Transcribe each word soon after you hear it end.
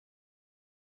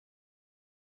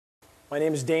My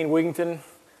name is Dane Wigington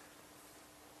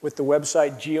with the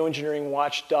website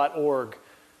geoengineeringwatch.org.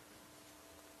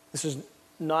 This is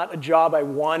not a job I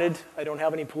wanted. I don't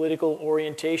have any political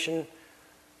orientation.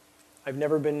 I've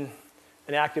never been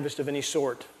an activist of any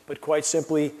sort. But quite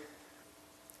simply,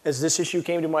 as this issue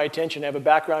came to my attention, I have a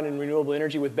background in renewable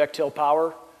energy with Bechtel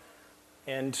Power.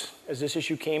 And as this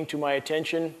issue came to my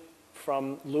attention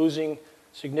from losing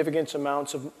significant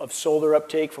amounts of solar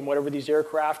uptake from whatever these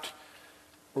aircraft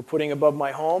were putting above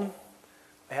my home,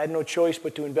 I had no choice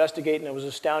but to investigate, and I was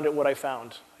astounded at what I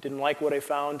found. I didn't like what I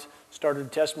found, started to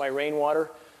test my rainwater,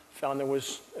 found there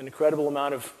was an incredible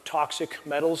amount of toxic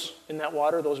metals in that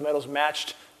water. Those metals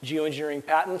matched geoengineering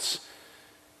patents,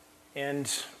 and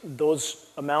those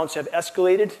amounts have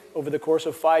escalated over the course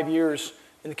of 5 years,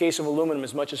 in the case of aluminum,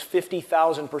 as much as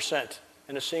 50,000%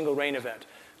 in a single rain event.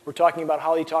 We're talking about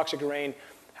highly toxic rain.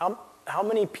 How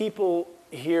many people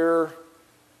here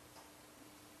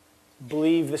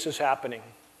believe this is happening?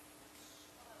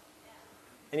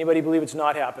 Anybody believe it's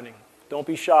not happening? Don't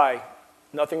be shy.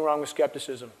 Nothing wrong with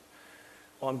skepticism.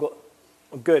 Well,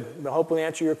 good. I'll hopefully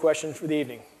answer your question for the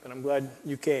evening, and I'm glad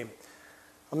you came.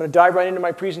 I'm going to dive right into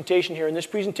my presentation here, and this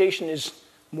presentation is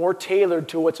more tailored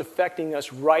to what's affecting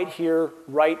us right here,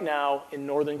 right now in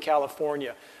Northern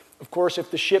California. Of course,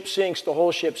 if the ship sinks, the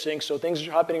whole ship sinks, so things that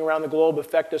are happening around the globe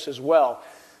affect us as well.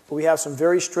 But we have some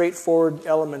very straightforward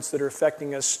elements that are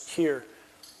affecting us here.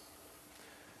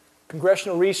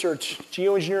 Congressional research,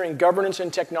 geoengineering, governance,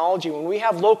 and technology. When we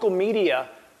have local media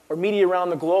or media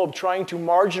around the globe trying to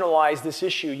marginalize this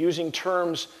issue using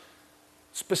terms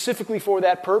specifically for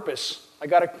that purpose. I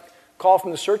got a call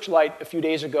from the Searchlight a few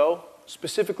days ago,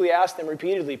 specifically asked them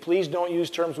repeatedly, please don't use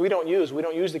terms we don't use. We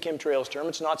don't use the chemtrails term.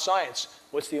 It's not science.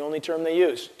 What's the only term they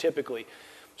use, typically?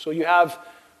 So you have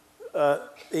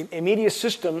a media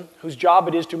system whose job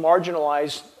it is to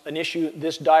marginalize an issue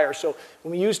this dire. So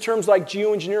when we use terms like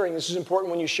geoengineering, this is important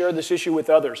when you share this issue with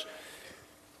others.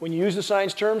 When you use the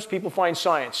science terms, people find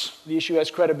science. The issue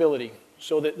has credibility.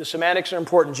 So the semantics are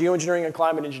important, geoengineering and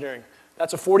climate engineering.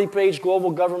 That's a 40-page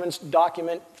global governance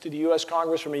document to the US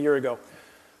Congress from a year ago.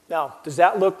 Now, does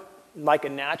that look like a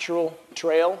natural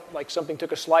trail, like something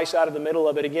took a slice out of the middle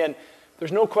of it? Again,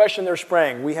 there's no question they're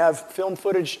spraying. We have film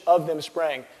footage of them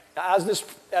spraying. Now,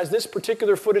 as this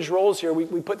particular footage rolls here,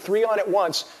 we put 3 on at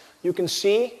once. You can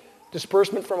see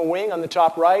disbursement from a wing on the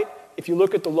top right. If you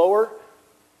look at the lower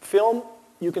film,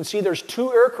 you can see there's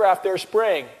 2 aircraft there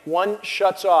spraying. One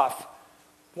shuts off.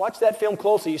 Watch that film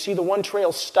closely. You see the one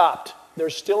trail stopped.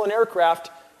 There's still an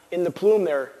aircraft in the plume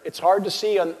there. It's hard to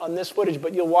see on this footage,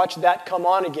 but you'll watch that come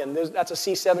on again. That's a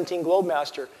C-17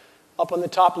 Globemaster. Up on the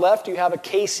top left, you have a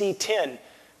KC-10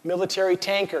 military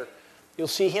tanker. You'll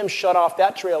see him shut off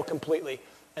that trail completely.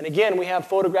 And again, we have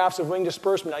photographs of wing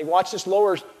disbursement. Now, watch this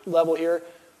lower level here.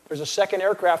 There's a second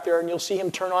aircraft there, and you'll see him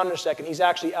turn on in a second. He's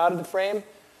actually out of the frame.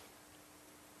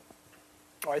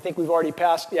 Or I think we've already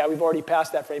passed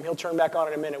that frame. He'll turn back on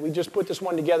in a minute. We just put this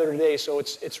one together today, so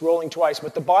it's rolling twice.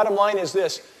 But the bottom line is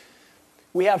this.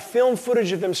 We have film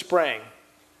footage of them spraying.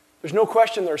 There's no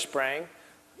question they're spraying.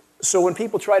 So when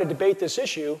people try to debate this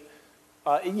issue,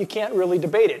 you can't really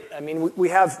debate it. I mean, we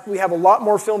have a lot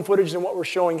more film footage than what we're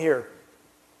showing here.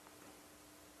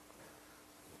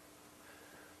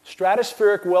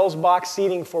 Stratospheric Wells box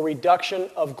seeding for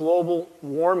reduction of global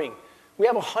warming. We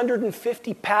have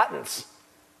 150 patents.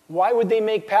 Why would they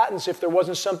make patents if there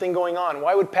wasn't something going on?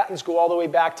 Why would patents go all the way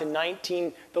back to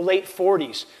the late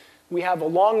 40s? We have a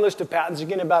long list of patents,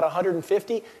 again about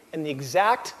 150, and the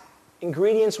exact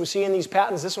ingredients we see in these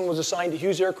patents, this one was assigned to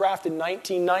Hughes Aircraft in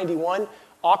 1991,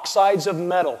 oxides of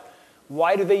metal.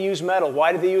 Why do they use metal?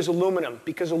 Why do they use aluminum?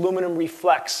 Because aluminum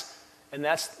reflects. And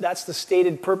that's the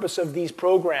stated purpose of these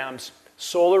programs,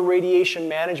 solar radiation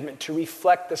management, to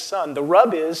reflect the sun. The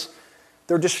rub is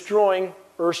they're destroying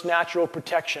Earth's natural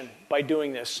protection by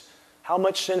doing this. How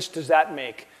much sense does that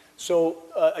make? So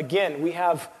again, we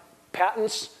have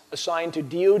patents assigned to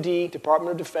DoD,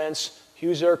 Department of Defense,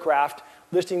 Hughes Aircraft,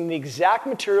 listing the exact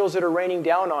materials that are raining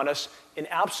down on us in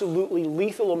absolutely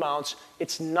lethal amounts.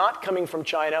 It's not coming from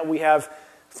China. We have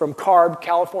from CARB,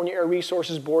 California Air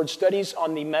Resources Board, studies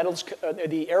on the metals,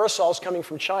 the aerosols coming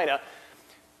from China.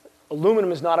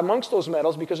 Aluminum is not amongst those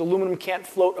metals because aluminum can't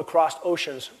float across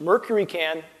oceans. Mercury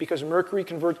can because mercury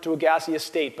converts to a gaseous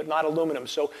state, but not aluminum.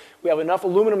 So we have enough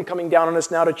aluminum coming down on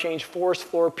us now to change forest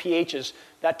floor pHs.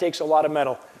 That takes a lot of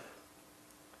metal.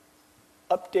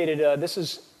 Updated, this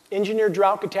is engineered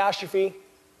drought catastrophe,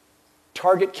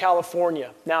 target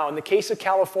California. Now, in the case of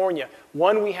California,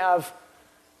 one, we have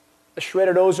a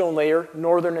shredded ozone layer,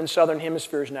 northern and southern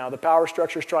hemispheres now. The power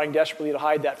structure is trying desperately to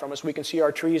hide that from us. We can see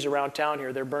our trees around town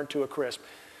here. They're burnt to a crisp.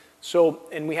 So,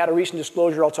 and we had a recent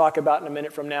disclosure I'll talk about in a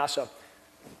minute from NASA.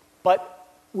 But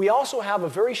we also have a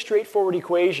very straightforward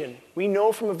equation. We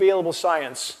know from available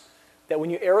science that when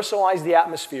you aerosolize the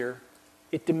atmosphere,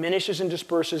 it diminishes and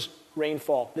disperses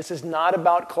rainfall. This is not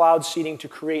about cloud seeding to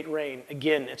create rain.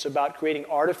 Again, it's about creating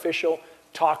artificial,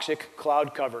 toxic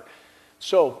cloud cover.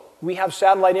 So we have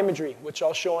satellite imagery, which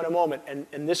I'll show in a moment,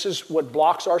 and this is what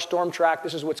blocks our storm track.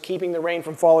 This is what's keeping the rain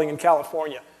from falling in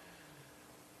California.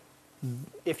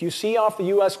 If you see off the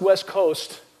US West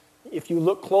Coast, if you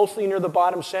look closely near the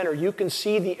bottom center, you can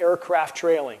see the aircraft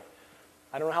trailing.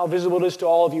 I don't know how visible it is to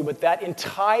all of you, but that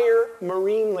entire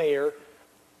marine layer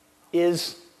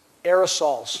is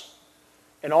aerosols,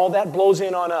 and all that blows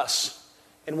in on us.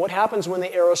 And what happens when they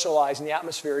aerosolize in the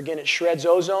atmosphere? Again, it shreds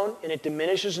ozone, and it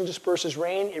diminishes and disperses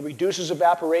rain. It reduces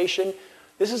evaporation.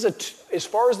 This is as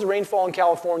far as the rainfall in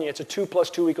California, it's a 2 +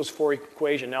 2 = 4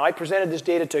 equation. Now, I presented this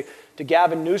data to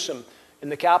Gavin Newsom in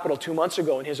the Capitol 2 months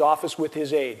ago in his office with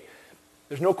his aide.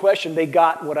 There's no question they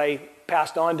got what I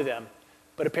passed on to them,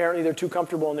 but apparently they're too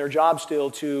comfortable in their job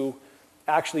still to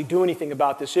actually do anything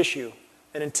about this issue.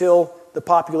 And until the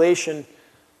population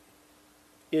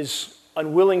is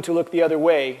unwilling to look the other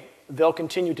way, they'll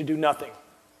continue to do nothing.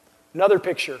 Another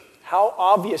picture. How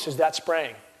obvious is that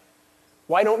spraying?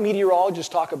 Why don't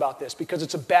meteorologists talk about this? Because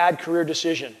it's a bad career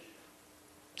decision.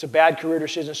 It's a bad career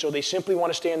decision, so they simply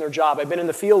want to stay in their job. I've been in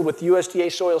the field with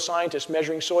USDA soil scientists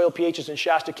measuring soil pHs in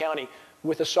Shasta County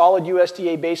with a solid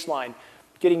USDA baseline,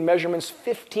 getting measurements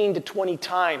 15 to 20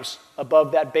 times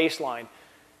above that baseline.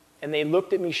 And they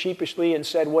looked at me sheepishly and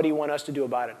said, what do you want us to do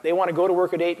about it? They want to go to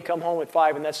work at 8 and come home at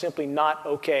 5, and that's simply not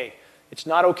okay. It's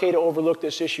not okay to overlook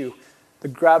this issue. The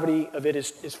gravity of it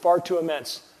is far too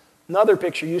immense. Another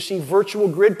picture, you see virtual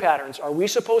grid patterns. Are we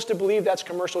supposed to believe that's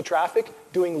commercial traffic,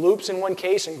 doing loops in one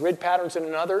case and grid patterns in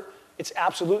another? It's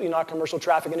absolutely not commercial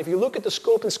traffic. And if you look at the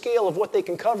scope and scale of what they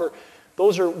can cover,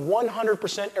 those are 100%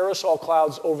 aerosol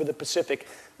clouds over the Pacific.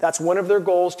 That's one of their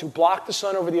goals, to block the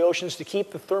sun over the oceans, to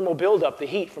keep the thermal buildup, the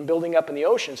heat, from building up in the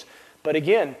oceans. But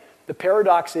again, the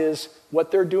paradox is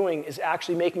what they're doing is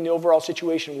actually making the overall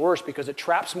situation worse because it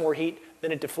traps more heat,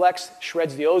 then it deflects,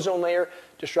 shreds the ozone layer,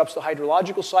 disrupts the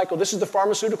hydrological cycle. This is the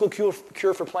pharmaceutical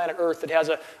cure for planet Earth that has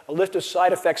a list of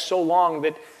side effects so long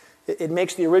that it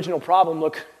makes the original problem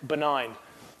look benign.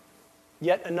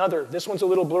 Yet another. This one's a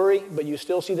little blurry, but you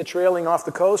still see the trailing off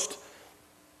the coast.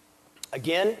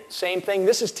 Again, same thing.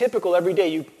 This is typical every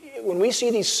day. When we see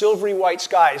these silvery white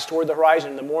skies toward the horizon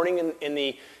in the morning in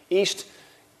the east,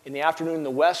 in the afternoon in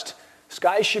the west,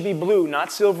 skies should be blue,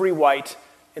 not silvery white.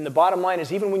 And the bottom line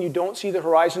is, even when you don't see the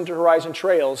horizon-to-horizon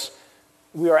trails,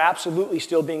 we are absolutely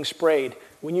still being sprayed.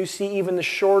 When you see even the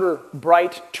shorter,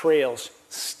 bright trails,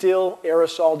 still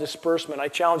aerosol disbursement. I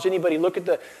challenge anybody, look at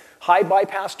the high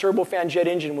bypass turbofan jet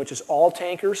engine, which is all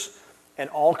tankers and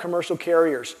all commercial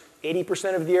carriers.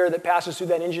 80% of the air that passes through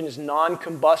that engine is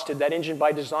non-combusted. That engine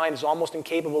by design is almost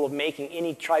incapable of making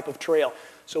any type of trail.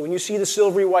 So when you see the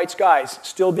silvery white skies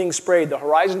still being sprayed, the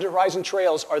horizon-to-horizon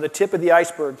trails are the tip of the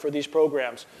iceberg for these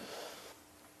programs.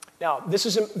 Now, this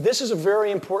is a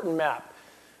very important map.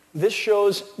 This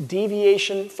shows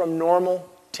deviation from normal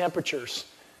temperatures.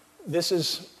 This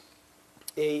is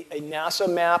a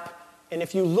NASA map, and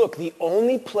if you look, the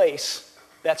only place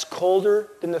that's colder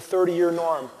than the 30-year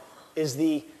norm is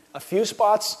a few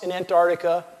spots in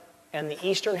Antarctica and the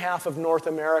eastern half of North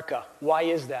America. Why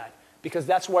is that? Because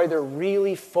that's why they're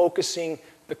really focusing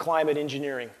the climate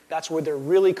engineering. That's where they're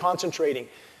really concentrating.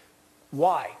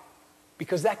 Why?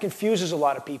 Because that confuses a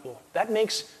lot of people. That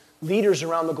makes leaders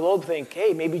around the globe think,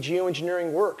 hey, maybe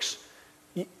geoengineering works.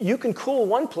 You can cool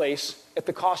one place at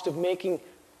the cost of making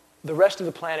the rest of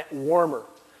the planet warmer.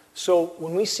 So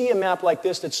when we see a map like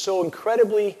this that's so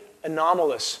incredibly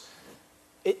anomalous,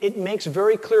 it makes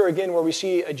very clear, again, where we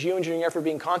see a geoengineering effort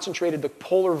being concentrated, the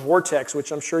polar vortex,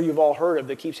 which I'm sure you've all heard of,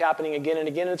 that keeps happening again and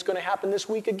again, and it's going to happen this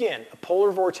week again, a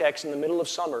polar vortex in the middle of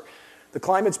summer. The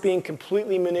climate's being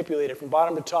completely manipulated from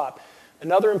bottom to top.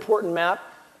 Another important map,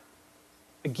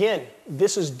 again,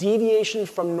 this is deviation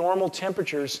from normal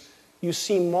temperatures. You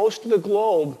see most of the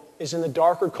globe is in the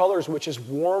darker colors, which is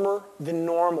warmer than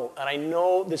normal. And I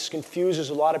know this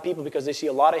confuses a lot of people because they see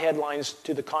a lot of headlines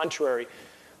to the contrary.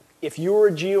 If you're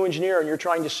a geoengineer and you're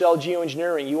trying to sell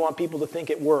geoengineering, you want people to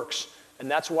think it works. And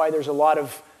that's why there's a lot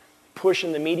of push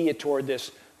in the media toward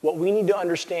this. What we need to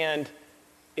understand,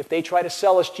 if they try to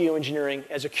sell us geoengineering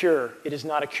as a cure, it is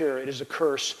not a cure, it is a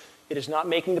curse. It is not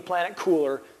making the planet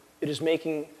cooler, it is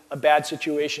making a bad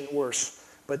situation worse.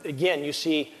 But again, you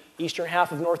see eastern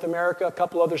half of North America, a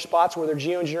couple other spots where they're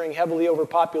geoengineering heavily over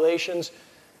populations.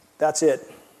 That's it.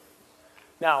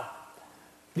 Now,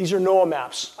 These are NOAA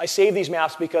maps. I save these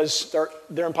maps because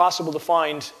they're impossible to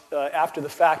find after the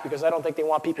fact, because I don't think they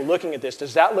want people looking at this.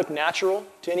 Does that look natural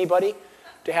to anybody?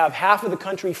 To have half of the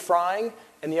country frying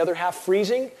and the other half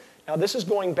freezing? Now, this is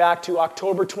going back to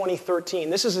October 2013.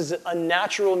 This is as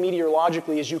unnatural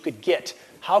meteorologically as you could get.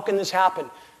 How can this happen?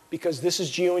 Because this is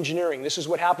geoengineering. This is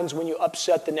what happens when you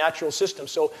upset the natural system.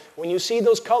 So when you see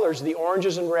those colors, the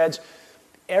oranges and reds,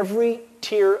 every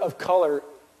tier of color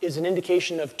is an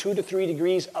indication of 2 to 3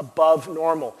 degrees above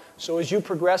normal. So as you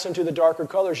progress into the darker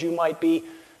colors, you might be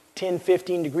 10,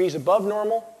 15 degrees above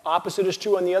normal. Opposite is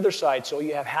true on the other side. So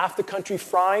you have half the country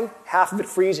frying, half of it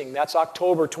freezing. That's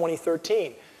October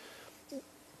 2013.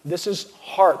 This is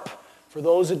HAARP. For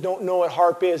those that don't know what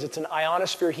HAARP is, it's an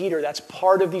ionosphere heater. That's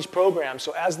part of these programs.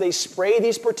 So as they spray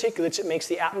these particulates, it makes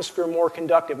the atmosphere more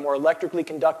conductive, more electrically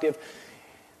conductive.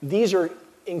 These are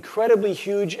incredibly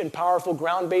huge and powerful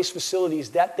ground-based facilities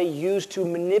that they use to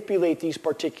manipulate these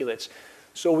particulates.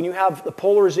 So when you have the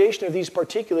polarization of these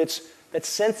particulates that's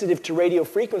sensitive to radio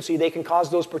frequency, they can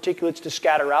cause those particulates to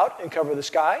scatter out and cover the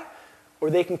sky, or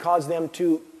they can cause them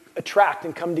to attract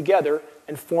and come together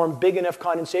and form big enough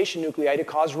condensation nuclei to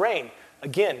cause rain.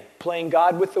 Again, playing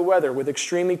God with the weather with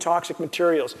extremely toxic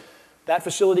materials. That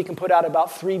facility can put out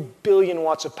about 3 billion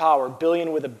watts of power,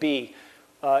 billion with a B.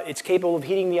 It's capable of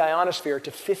heating the ionosphere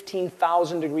to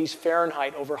 15,000 degrees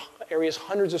Fahrenheit over areas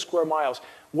hundreds of square miles.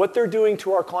 What they're doing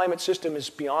to our climate system is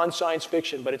beyond science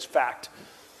fiction, but it's fact.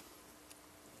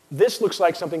 This looks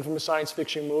like something from a science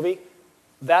fiction movie.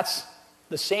 That's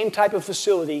the same type of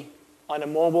facility on a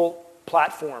mobile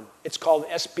platform. It's called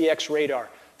SBX radar,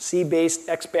 sea-based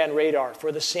X-band radar,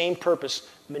 for the same purpose,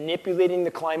 manipulating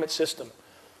the climate system.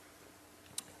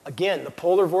 Again, the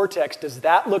polar vortex, does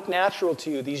that look natural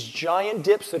to you? These giant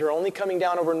dips that are only coming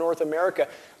down over North America.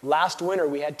 Last winter,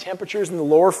 we had temperatures in the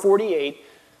lower 48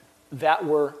 that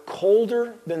were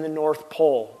colder than the North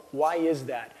Pole. Why is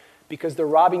that? Because they're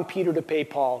robbing Peter to pay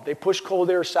Paul. They push cold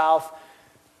air south.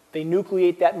 They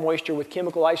nucleate that moisture with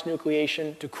chemical ice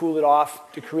nucleation to cool it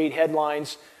off, to create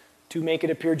headlines, to make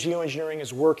it appear geoengineering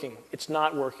is working. It's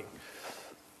not working.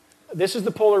 This is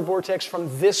the polar vortex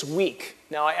from this week.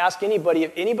 Now, I ask anybody,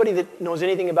 if anybody that knows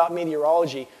anything about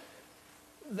meteorology,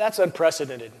 that's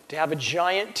unprecedented. To have a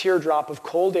giant teardrop of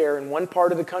cold air in one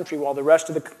part of the country while the rest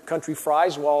of the country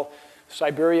fries, while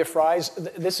Siberia fries.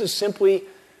 This is simply,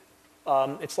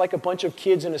 it's like a bunch of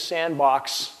kids in a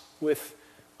sandbox with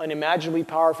unimaginably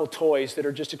powerful toys that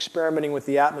are just experimenting with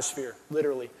the atmosphere,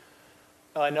 literally.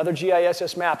 Another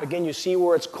GISS map. Again, you see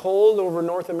where it's cold over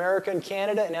North America and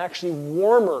Canada and actually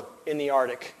warmer in the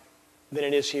Arctic than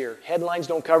it is here. Headlines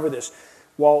don't cover this.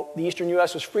 While the eastern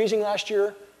U.S. was freezing last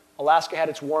year, Alaska had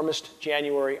its warmest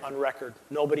January on record.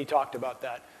 Nobody talked about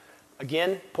that.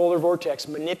 Again, polar vortex,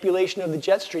 manipulation of the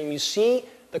jet stream. You see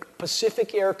the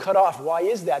Pacific air cut off. Why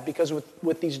is that? Because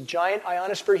with these giant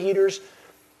ionosphere heaters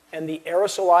and the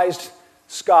aerosolized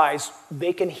skies,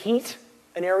 they can heat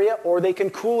an area or they can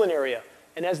cool an area.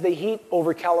 And as they heat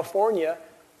over California,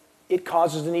 it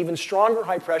causes an even stronger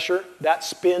high pressure that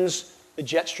spins the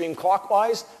jet stream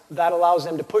clockwise. That allows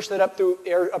them to push that up through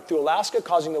Alaska,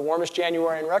 causing the warmest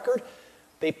January on record.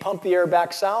 They pump the air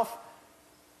back south,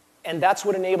 and that's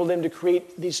what enabled them to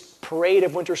create these parade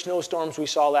of winter snowstorms we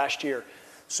saw last year.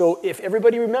 So if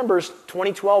everybody remembers,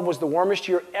 2012 was the warmest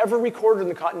year ever recorded in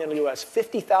the continental U.S.,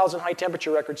 50,000 high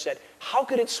temperature records set. How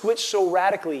could it switch so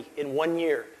radically in 1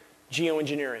 year?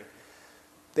 Geoengineering.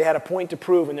 They had a point to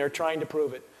prove, and they're trying to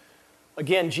prove it.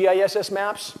 Again, GISS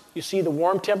maps, you see the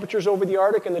warm temperatures over the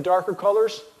Arctic in the darker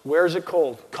colors. Where is it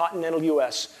cold? Continental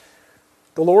U.S.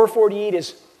 The lower 48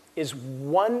 is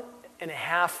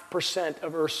 1.5%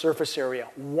 of Earth's surface area.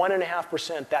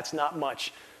 1.5%, that's not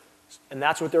much. And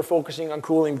that's what they're focusing on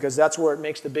cooling because that's where it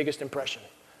makes the biggest impression.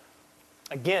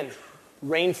 Again,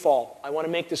 rainfall. I want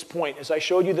to make this point. As I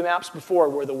showed you the maps before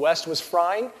where the west was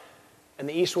frying and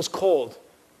the east was cold,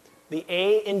 the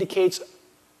A indicates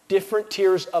different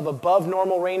tiers of above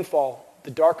normal rainfall.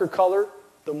 The darker color,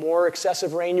 the more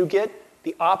excessive rain you get.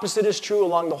 The opposite is true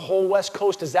along the whole west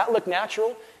coast. Does that look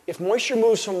natural? If moisture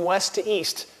moves from west to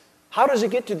east, how does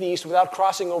it get to the east without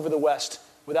crossing over the west,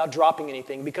 without dropping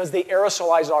anything? Because they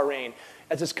aerosolize our rain.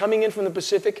 As it's coming in from the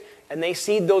Pacific and they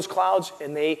seed those clouds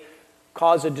and they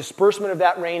cause a disbursement of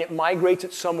that rain, it migrates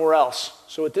it somewhere else.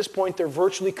 So at this point, they're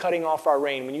virtually cutting off our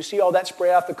rain. When you see all that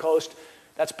spray off the coast,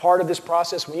 that's part of this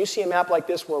process. When you see a map like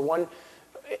this where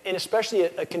and especially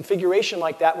a configuration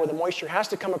like that where the moisture has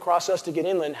to come across us to get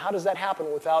inland, how does that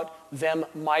happen without them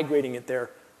migrating it there?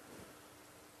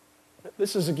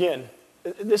 This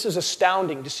is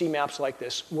astounding to see maps like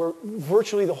this, where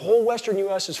virtually the whole western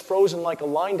U.S. is frozen like a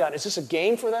line down. Is this a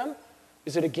game for them?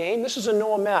 Is it a game? This is a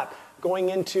NOAA map going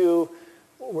into,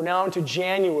 we're now into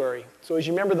January. So as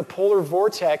you remember the polar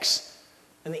vortex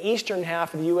in the eastern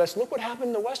half of the US, look what happened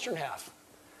in the western half.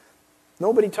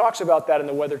 Nobody talks about that in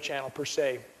the Weather Channel per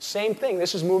se. Same thing,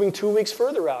 this is moving 2 weeks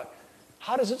further out.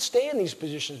 How does it stay in these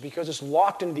positions? Because it's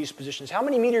locked into these positions. How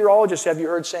many meteorologists have you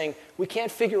heard saying, we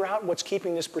can't figure out what's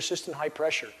keeping this persistent high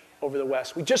pressure over the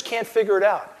west? We just can't figure it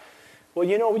out. Well,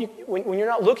 you know, when you're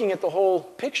not looking at the whole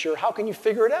picture, how can you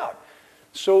figure it out?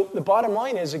 So the bottom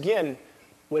line is, again,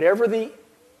 whatever the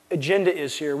agenda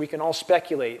is here, we can all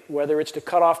speculate, whether it's to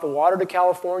cut off the water to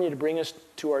California, to bring us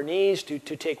to our knees, to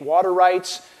take water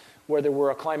rights, whether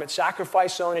we're a climate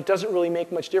sacrifice zone. It doesn't really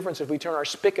make much difference if we turn our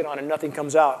spigot on and nothing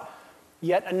comes out.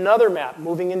 Yet another map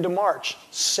moving into March,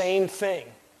 same thing,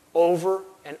 over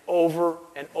and over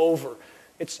and over.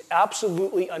 It's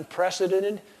absolutely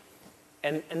unprecedented,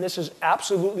 and this is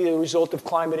absolutely the result of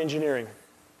climate engineering.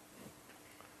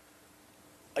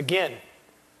 Again,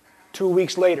 2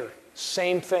 weeks later,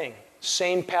 same thing,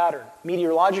 same pattern.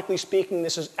 Meteorologically speaking,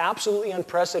 this is absolutely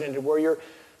unprecedented, where you're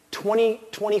 20,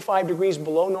 25 degrees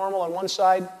below normal on one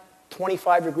side,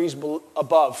 25 degrees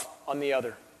above on the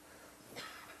other.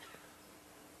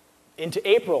 Into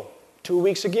April, 2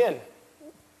 weeks again,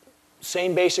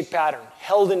 same basic pattern,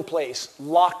 held in place,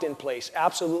 locked in place,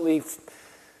 absolutely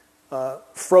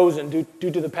frozen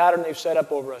due to the pattern they've set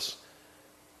up over us.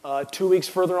 2 weeks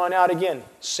further on out again,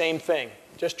 same thing,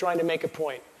 just trying to make a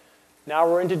point. Now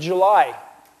we're into July,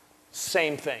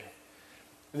 same thing.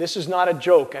 This is not a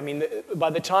joke. I mean, by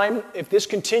the time, if this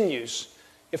continues,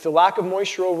 if the lack of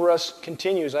moisture over us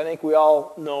continues, I think we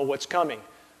all know what's coming.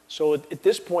 So at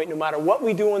this point, no matter what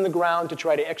we do on the ground to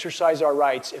try to exercise our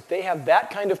rights, if they have that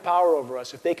kind of power over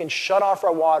us, if they can shut off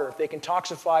our water, if they can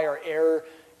toxify our air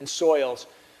and soils,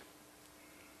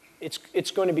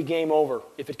 it's going to be game over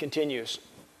if it continues.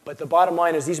 But the bottom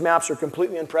line is these maps are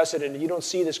completely unprecedented. You don't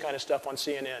see this kind of stuff on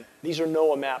CNN. These are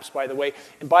NOAA maps, by the way.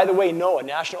 And by the way, NOAA,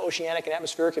 National Oceanic and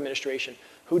Atmospheric Administration,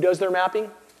 who does their mapping?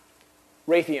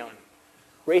 Raytheon.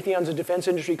 Raytheon's a defense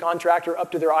industry contractor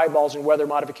up to their eyeballs in weather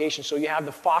modification. So you have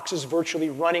the foxes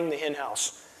virtually running the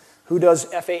henhouse. Who does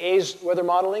FAA's weather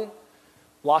modeling?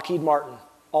 Lockheed Martin,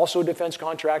 also a defense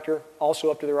contractor, also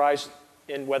up to their eyes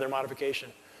in weather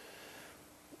modification.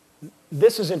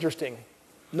 This is interesting.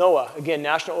 NOAA, again,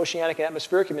 National Oceanic and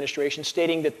Atmospheric Administration,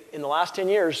 stating that in the last 10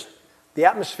 years, the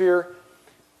atmosphere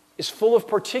is full of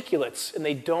particulates, and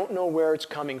they don't know where it's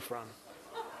coming from.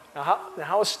 Now,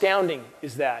 how astounding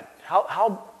is that?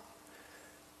 How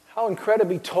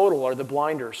incredibly total are the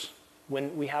blinders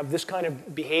when we have this kind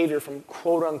of behavior from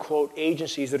quote-unquote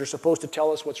agencies that are supposed to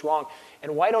tell us what's wrong?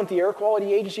 And why don't the air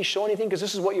quality agencies show anything? Because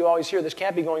this is what you always hear. This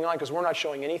can't be going on because we're not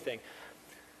showing anything.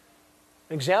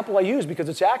 An example I use because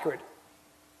it's accurate.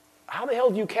 How the hell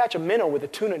do you catch a minnow with a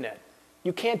tuna net?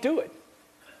 You can't do it.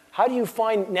 How do you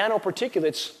find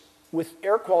nanoparticulates with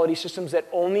air quality systems that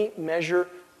only measure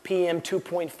PM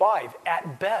 2.5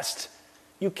 at best?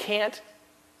 You can't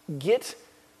get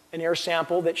an air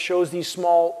sample that shows these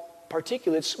small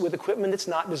particulates with equipment that's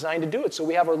not designed to do it. So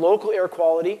we have our local air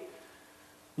quality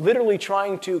literally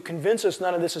trying to convince us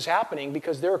none of this is happening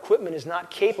because their equipment is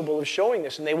not capable of showing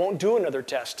this, and they won't do another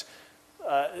test.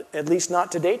 At least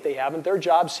not to date, they haven't. Their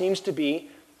job seems to be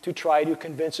to try to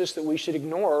convince us that we should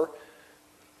ignore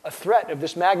a threat of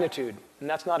this magnitude, and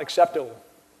that's not acceptable.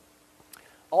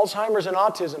 Alzheimer's and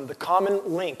autism, the common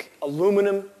link,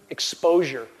 aluminum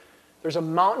exposure. There's a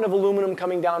mountain of aluminum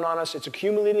coming down on us. It's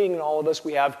accumulating in all of us.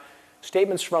 We have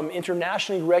statements from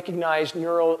internationally recognized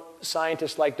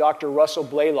neuroscientists like Dr. Russell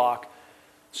Blaylock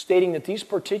stating that these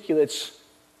particulates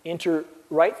enter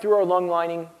right through our lung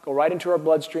lining, go right into our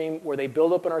bloodstream, where they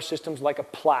build up in our systems like a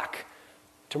plaque.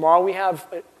 Tomorrow we have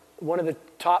one of the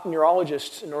top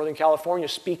neurologists in Northern California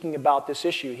speaking about this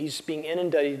issue. He's being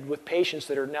inundated with patients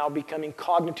that are now becoming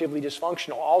cognitively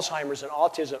dysfunctional, Alzheimer's and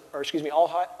autism, or excuse me,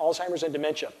 Alzheimer's and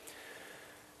dementia.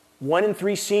 1 in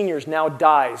 3 seniors now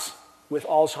dies with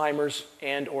Alzheimer's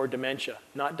and or dementia.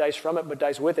 Not dies from it, but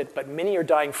dies with it. But many are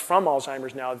dying from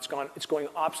Alzheimer's now. It's going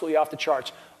absolutely off the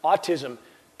charts. Autism,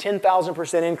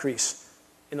 10,000% increase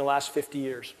in the last 50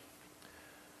 years.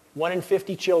 1 in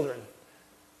 50 children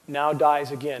now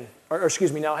dies again, or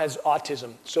excuse me, now has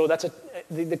autism. So that's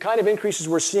the kind of increases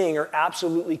we're seeing are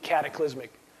absolutely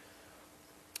cataclysmic.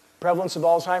 Prevalence of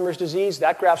Alzheimer's disease,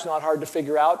 that graph's not hard to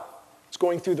figure out. It's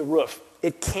going through the roof.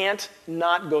 It can't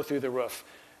not go through the roof.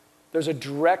 There's a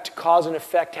direct cause and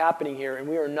effect happening here, and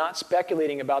we are not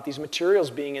speculating about these materials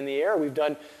being in the air. We've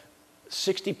done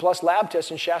 60+ lab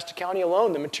tests in Shasta County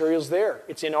alone. The material's there.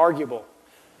 It's inarguable.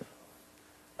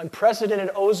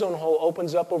 Unprecedented ozone hole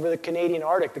opens up over the Canadian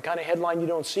Arctic. The kind of headline you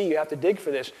don't see, you have to dig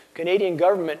for this. Canadian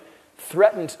government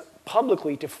threatened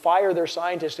publicly to fire their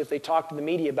scientists if they talk to the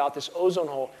media about this ozone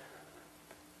hole.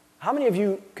 How many of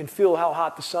you can feel how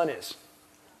hot the sun is?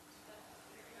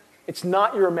 It's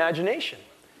not your imagination.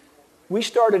 We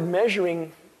started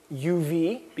measuring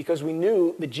UV because we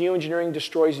knew that geoengineering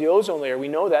destroys the ozone layer. We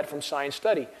know that from science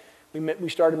study. We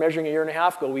started measuring a year and a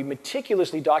half ago. We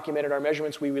meticulously documented our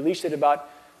measurements. We released it about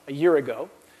a year ago.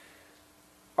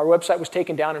 Our website was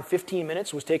taken down in 15 minutes.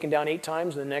 It was taken down 8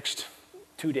 times in the next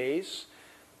 2 days.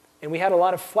 And we had a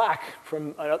lot of flack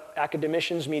from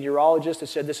academicians, meteorologists that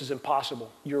said this is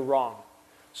impossible. You're wrong.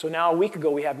 So now a week ago,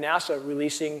 we have NASA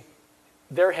releasing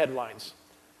their headlines.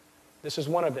 This is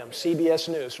one of them, CBS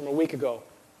News from a week ago.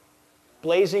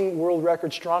 Blazing world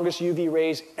record, strongest UV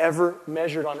rays ever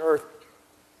measured on Earth.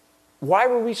 Why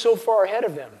were we so far ahead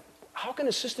of them? How can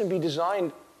a system be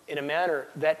designed in a manner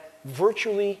that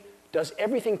virtually does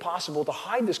everything possible to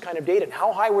hide this kind of data? And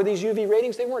how high were these UV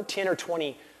ratings? They weren't 10 or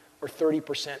 20 or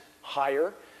 30%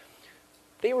 higher.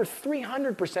 They were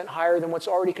 300% higher than what's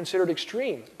already considered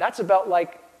extreme. That's about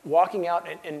like walking out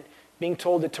and being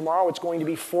told that tomorrow it's going to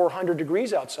be 400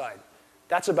 degrees outside.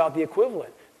 That's about the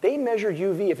equivalent. They measured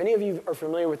UV. If any of you are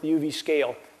familiar with the UV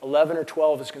scale, 11 or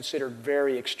 12 is considered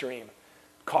very extreme.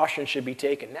 Caution should be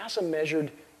taken. NASA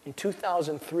measured in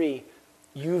 2003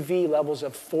 UV levels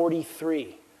of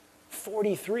 43.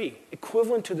 43,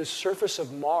 equivalent to the surface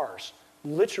of Mars,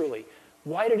 literally.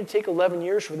 Why did it take 11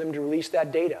 years for them to release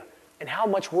that data? And how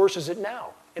much worse is it now?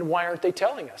 And why aren't they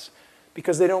telling us?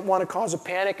 Because they don't want to cause a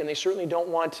panic, and they certainly don't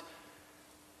want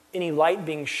any light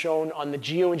being shown on the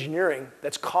geoengineering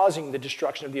that's causing the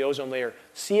destruction of the ozone layer.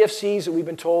 CFCs that we've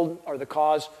been told are the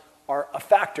cause are a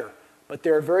factor, but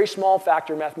they're a very small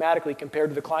factor mathematically compared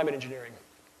to the climate engineering.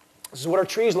 This is what our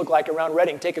trees look like around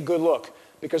Redding. Take a good look,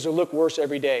 because they look worse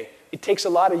every day. It takes a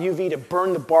lot of UV to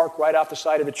burn the bark right off the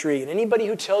side of a tree. And anybody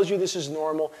who tells you this is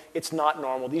normal, it's not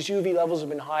normal. These UV levels have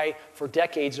been high for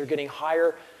decades. They're getting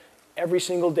higher every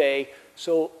single day.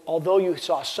 So although you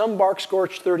saw some bark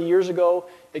scorched 30 years ago,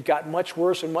 it got much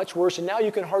worse, and now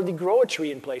you can hardly grow a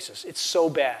tree in places. It's so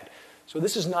bad. So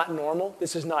this is not normal.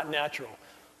 This is not natural.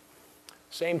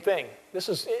 Same thing. This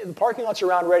is the parking lots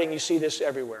around Redding. You see this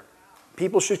everywhere.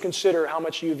 People should consider how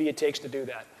much UV it takes to do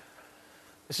that.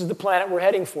 This is the planet we're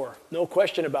heading for. No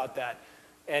question about that.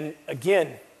 And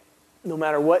again, no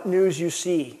matter what news you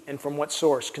see and from what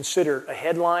source, consider a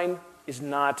headline is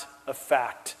not a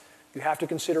fact. You have to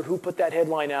consider who put that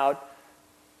headline out,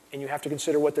 and you have to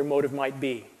consider what their motive might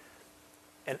be.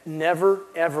 And never,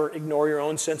 ever ignore your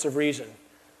own sense of reason.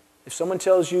 If someone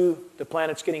tells you the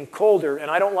planet's getting colder, and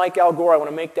I don't like Al Gore, I want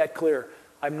to make that clear.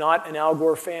 I'm not an Al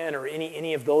Gore fan or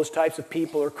any of those types of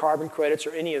people or carbon credits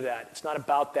or any of that. It's not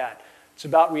about that. It's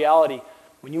about reality.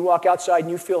 When you walk outside and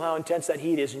you feel how intense that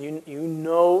heat is, and you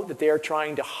know that they are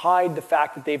trying to hide the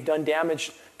fact that they've done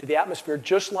damage to the atmosphere,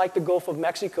 just like the Gulf of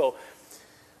Mexico.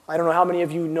 I don't know how many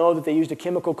of you know that they used a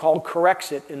chemical called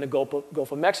Corexit in the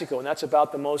Gulf of Mexico, and that's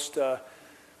about the most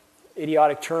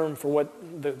idiotic term for what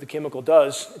the chemical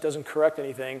does. It doesn't correct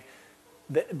anything.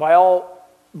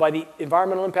 By the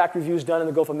environmental impact reviews done in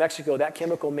the Gulf of Mexico, that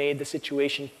chemical made the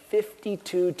situation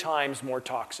 52 times more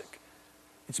toxic.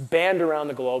 It's banned around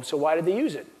the globe, so why did they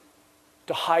use it?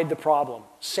 To hide the problem.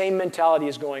 Same mentality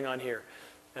is going on here.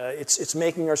 It's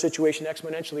making our situation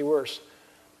exponentially worse.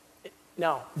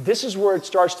 Now, this is where it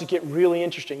starts to get really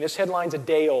interesting. This headline's a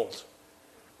day old.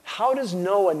 How does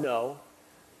NOAA know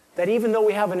that even though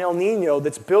we have an El Nino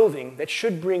that's building, that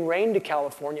should bring rain to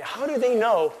California, how do they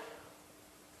know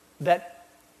that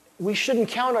we shouldn't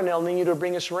count on El Nino to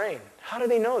bring us rain? How do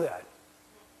they know that?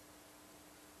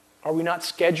 Are we not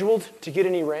scheduled to get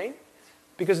any rain?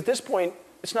 Because at this point,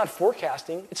 it's not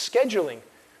forecasting, it's scheduling.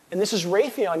 And this is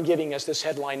Raytheon giving us this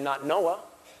headline, not NOAA.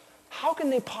 How can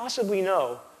they possibly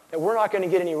know that we're not going to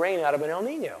get any rain out of an El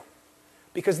Nino?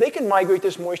 Because they can migrate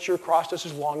this moisture across us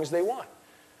as long as they want.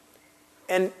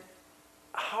 And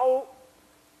how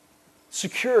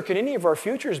secure can any of our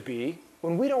futures be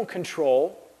when we don't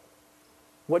control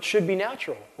what should be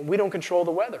natural, when we don't control the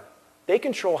weather? They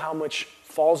control how much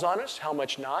falls on us, how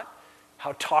much not,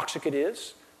 how toxic it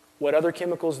is, what other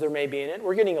chemicals there may be in it.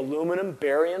 We're getting aluminum,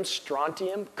 barium,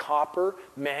 strontium, copper,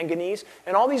 manganese,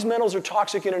 and all these metals are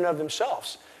toxic in and of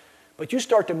themselves. But you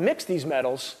start to mix these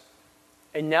metals,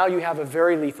 and now you have a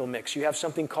very lethal mix. You have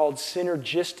something called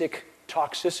synergistic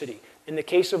toxicity. In the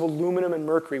case of aluminum and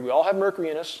mercury, we all have mercury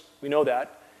in us. We know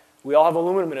that. We all have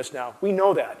aluminum in us now. We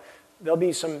know that. There'll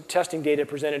be some testing data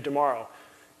presented tomorrow.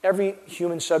 Every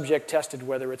human subject tested,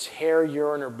 whether it's hair,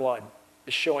 urine, or blood,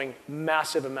 is showing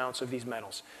massive amounts of these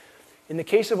metals. In the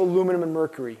case of aluminum and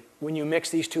mercury, when you mix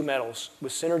these two metals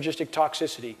with synergistic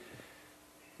toxicity,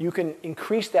 you can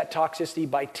increase that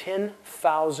toxicity by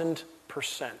 10,000%.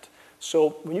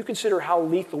 So when you consider how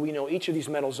lethal we know each of these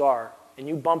metals are, and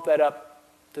you bump that up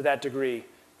to that degree,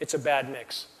 it's a bad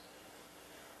mix.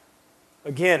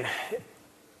 Again,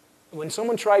 when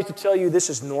someone tries to tell you this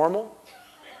is normal,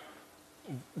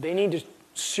 they need to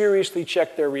seriously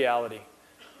check their reality.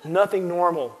 Nothing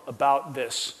normal about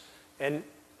this. And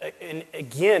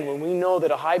again, when we know that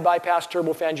a high bypass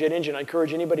turbofan jet engine, I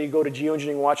encourage anybody to go to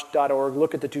geoengineeringwatch.org,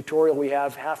 look at the tutorial we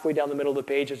have halfway down the middle of the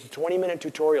page. It's a 20-minute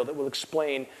tutorial that will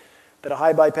explain that a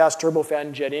high bypass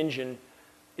turbofan jet engine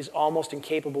is almost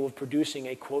incapable of producing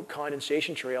a, quote,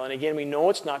 condensation trail. And again, we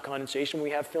know it's not condensation. We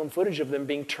have film footage of them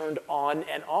being turned on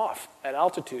and off at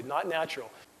altitude, not natural.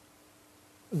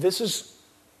 This is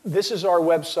our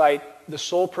website. The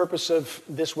sole purpose of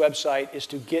this website is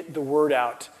to get the word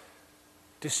out,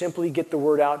 to simply get the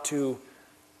word out to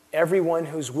everyone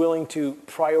who's willing to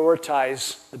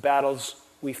prioritize the battles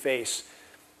we face.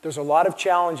 There's a lot of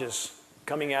challenges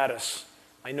coming at us.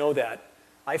 I know that.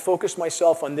 I focus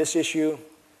myself on this issue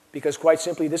because, quite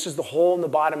simply, this is the hole in the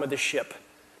bottom of the ship.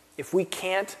 If we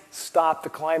can't stop the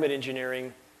climate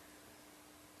engineering,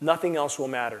 nothing else will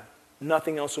matter.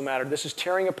 Nothing else will matter. This is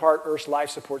tearing apart Earth's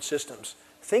life support systems.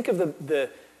 Think of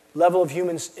the level of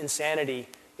human insanity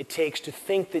it takes to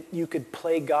think that you could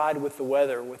play God with the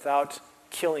weather without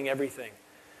killing everything.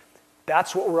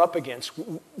 That's what we're up against.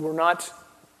 We're not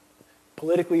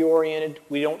politically oriented.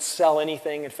 We don't sell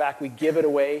anything. In fact, we give it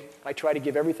away. I try to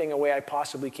give everything away I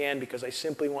possibly can because I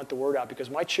simply want the word out, because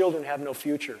my children have no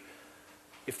future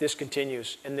if this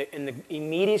continues. And the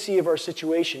immediacy of our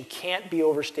situation can't be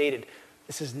overstated.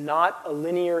 This is not a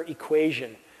linear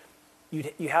equation.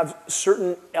 You have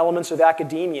certain elements of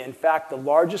academia. In fact, the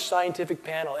largest scientific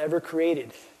panel ever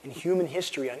created in human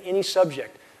history on any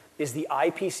subject is the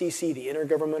IPCC, the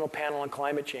Intergovernmental Panel on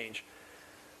Climate Change.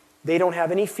 They don't have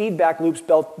any feedback loops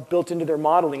built into their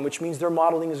modeling, which means their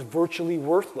modeling is virtually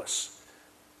worthless.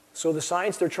 So the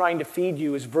science they're trying to feed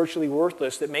you is virtually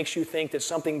worthless. That makes you think that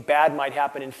something bad might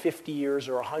happen in 50 years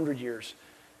or 100 years.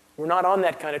 We're not on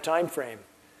that kind of time frame.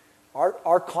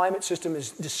 Our climate system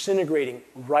is disintegrating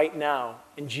right now,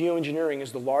 and geoengineering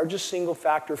is the largest single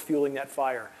factor fueling that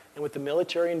fire. And with the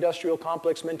military-industrial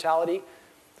complex mentality,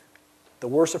 the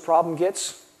worse a problem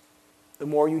gets, the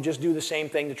more you just do the same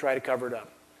thing to try to cover it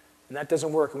up. And that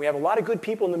doesn't work. And we have a lot of good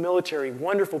people in the military,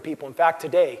 wonderful people. In fact,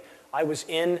 today, I was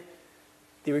in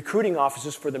the recruiting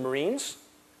offices for the Marines,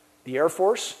 the Air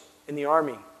Force, and the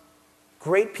Army.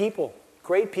 Great people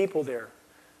there.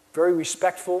 Very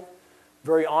respectful,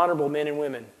 very honorable men and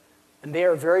women. And they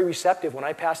are very receptive when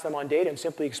I pass them on data and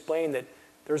simply explain that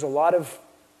there's a lot of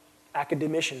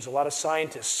academicians, a lot of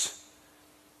scientists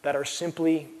that are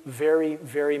simply very,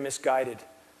 very misguided.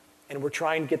 And we're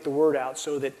trying to get the word out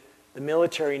so that the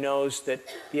military knows that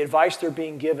the advice they're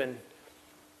being given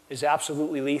is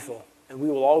absolutely lethal. And we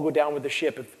will all go down with the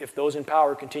ship if those in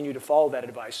power continue to follow that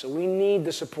advice. So we need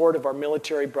the support of our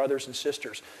military brothers and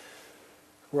sisters.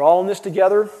 We're all in this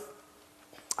together.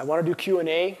 I want to do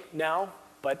Q&A now,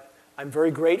 but I'm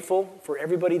very grateful for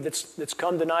everybody that's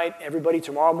come tonight, everybody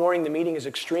tomorrow morning. The meeting is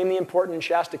extremely important in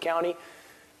Shasta County.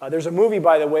 There's a movie,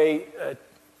 by the way,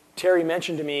 Terry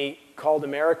mentioned to me, called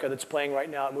America, that's playing right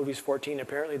now at Movies 14.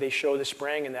 Apparently they show the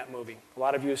spraying in that movie. A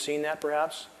lot of you have seen that,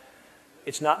 perhaps.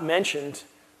 It's not mentioned,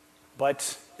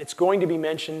 but it's going to be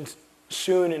mentioned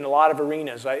soon in a lot of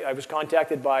arenas. I was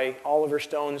contacted by Oliver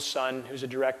Stone's son, who's a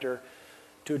director,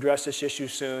 to address this issue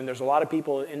soon. There's a lot of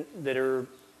people that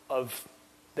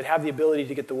have the ability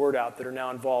to get the word out that are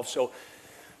now involved. So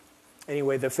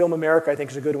anyway, the film America, I think,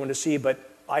 is a good one to see. But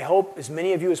I hope as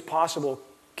many of you as possible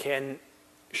can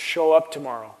show up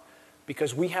tomorrow,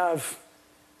 because we've had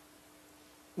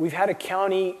a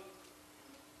county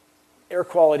air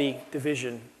quality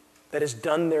division that has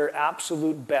done their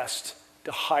absolute best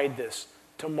to hide this,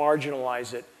 to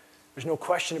marginalize it. There's no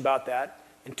question about that.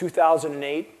 In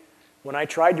 2008, when I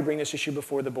tried to bring this issue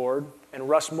before the board, and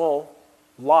Russ Mull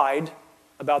lied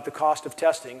about the cost of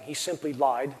testing, he simply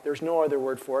lied. There's no other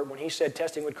word for it. When he said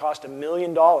testing would cost $1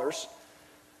 million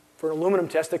for an aluminum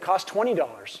test that cost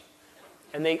 $20.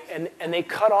 And they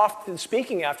cut off the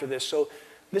speaking after this. So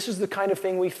this is the kind of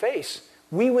thing we face.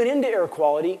 We went into air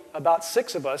quality, about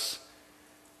 6 of us,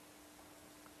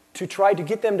 to try to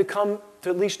get them to come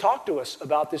to at least talk to us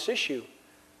about this issue.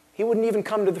 He wouldn't even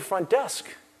come to the front desk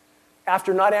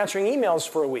after not answering emails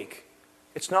for a week.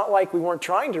 It's not like we weren't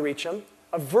trying to reach him.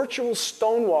 A virtual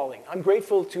stonewalling. I'm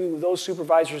grateful to those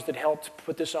supervisors that helped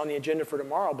put this on the agenda for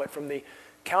tomorrow, but from the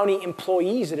county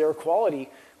employees at Air Quality,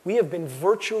 We have been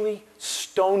virtually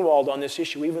stonewalled on this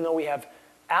issue, even though we have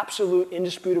absolute,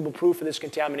 indisputable proof of this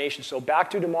contamination. So back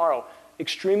to tomorrow,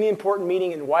 extremely important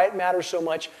meeting, and why it matters so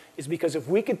much is because if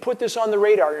we could put this on the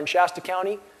radar in Shasta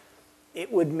County, it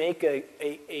would make a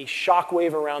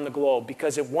shockwave around the globe.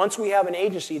 Because once we have an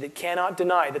agency that cannot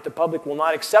deny, that the public will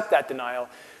not accept that denial,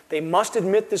 they must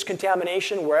admit this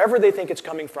contamination wherever they think it's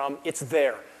coming from. It's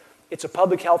there. It's a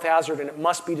public health hazard, and it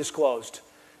must be disclosed.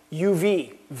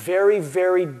 UV, very,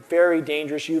 very, very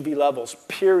dangerous UV levels,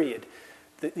 period.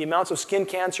 The amounts of skin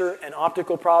cancer and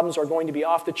optical problems are going to be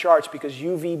off the charts because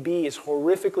UVB is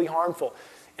horrifically harmful.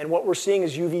 And what we're seeing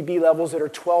is UVB levels that are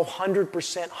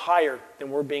 1,200% higher than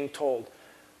we're being told.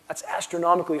 That's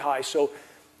astronomically high. So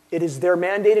it is their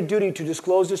mandated duty to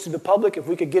disclose this to the public. If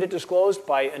we could get it disclosed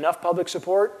by enough public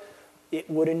support, it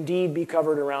would indeed be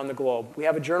covered around the globe. We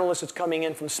have a journalist that's coming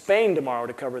in from Spain tomorrow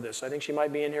to cover this. I think she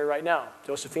might be in here right now.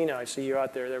 Josefina, I see you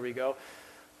out there. There we go.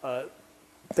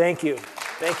 Thank you.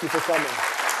 Thank you for coming.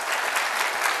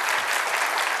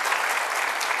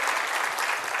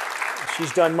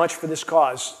 She's done much for this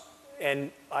cause,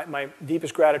 and my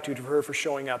deepest gratitude to her for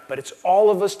showing up. But it's all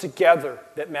of us together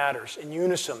that matters, in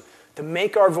unison, to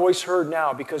make our voice heard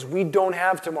now, because we don't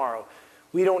have tomorrow.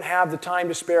 We don't have the time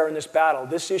to spare in this battle.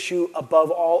 This issue,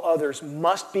 above all others,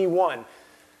 must be won.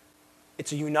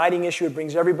 It's a uniting issue. It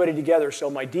brings everybody together. So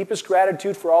my deepest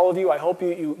gratitude for all of you. I hope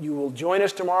you will join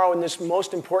us tomorrow in this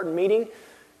most important meeting.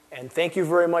 And thank you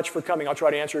very much for coming. I'll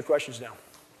try to answer your questions now.